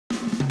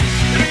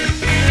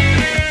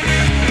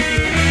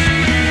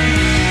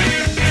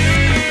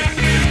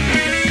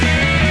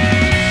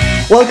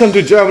Welcome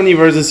to Germany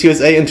versus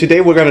USA, and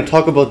today we're going to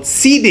talk about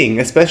seating,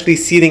 especially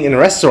seating in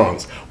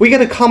restaurants. We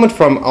get a comment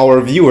from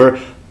our viewer,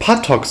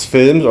 Pattox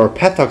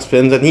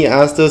Films, and he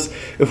asked us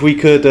if we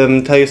could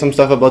tell you some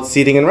stuff about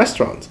seating in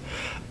restaurants.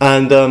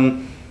 And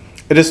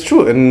it is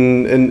true,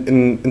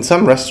 in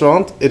some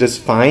restaurant, it is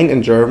fine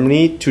in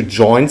Germany to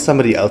join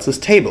somebody else's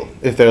table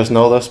if there's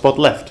no other spot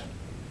left.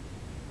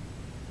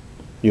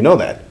 You know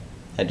that.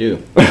 I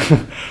do.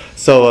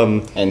 So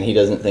and he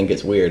doesn't think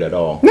it's weird at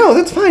all. No,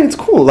 that's fine. It's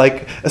cool.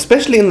 Like,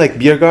 especially in like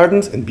beer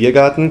gardens and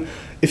Biergarten,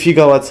 if you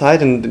go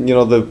outside and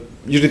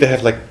usually they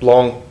have like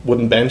long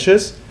wooden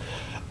benches,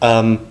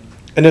 and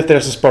if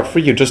there's a spot for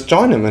you, just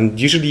join them, and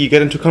usually you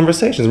get into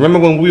conversations. Remember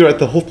when we were at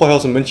the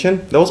Hofbräuhaus in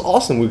München? That was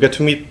awesome. We got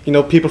to meet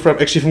people from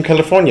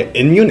California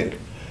in Munich.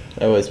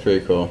 That was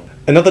pretty cool.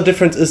 Another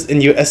difference is in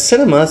US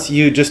cinemas,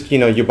 you just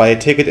you buy a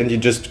ticket and you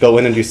just go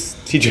in and you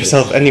seat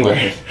yourself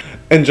anywhere.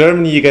 In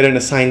Germany, you get an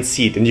assigned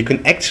seat, and you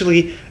can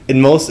actually,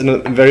 in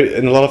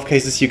a lot of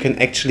cases, you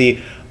can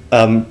actually,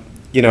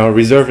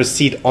 reserve a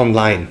seat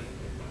online.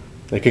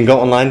 You can go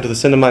online to the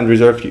cinema and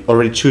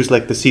already choose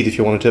like the seat if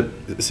you wanted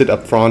to sit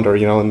up front or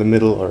in the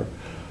middle or.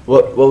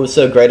 What was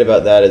so great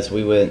about that is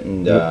we went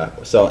and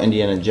saw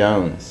Indiana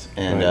Jones,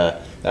 and right.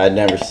 I'd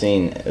never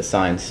seen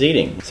assigned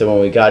seating. So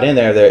when we got in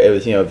there it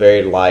was a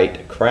very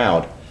light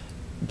crowd.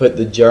 But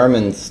the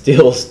Germans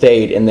still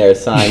stayed in their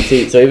assigned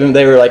seats. So even if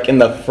they were like in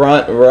the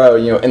front row,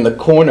 in the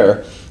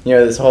corner,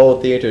 this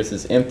whole theater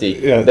is empty.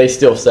 Yeah. They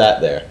still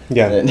sat there.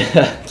 Yeah.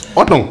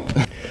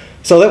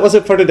 So that was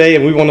it for today,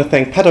 and we want to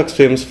thank Pattox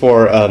Films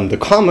for the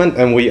comment,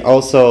 and we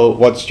also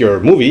watched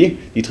your movie,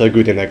 Die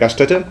Tragödie in der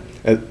Gaststätte.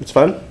 It's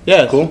fun.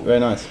 Yeah, cool. Very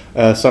nice.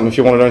 If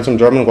you want to learn some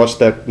German, watch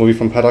that movie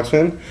from Pattox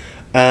Film.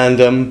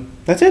 And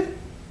that's it.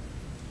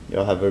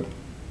 Y'all have a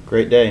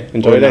great day.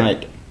 Enjoy the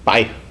night.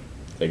 Bye.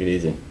 Take it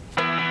easy.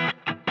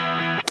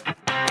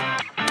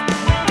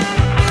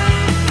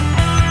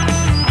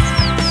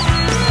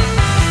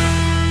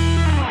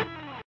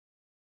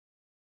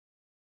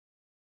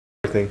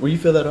 Will you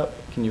fill that up?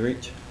 Can you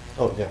reach?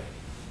 Oh, yeah.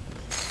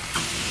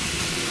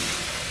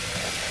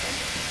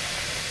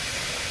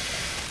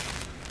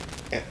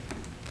 Yeah.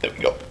 There we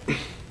go.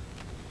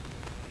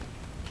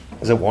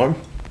 Is it warm?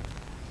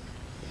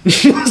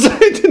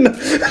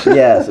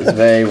 Yes, it's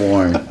very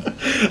warm.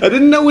 I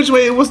didn't know which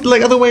way it was,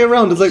 like other way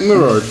around. It's like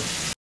mirrored.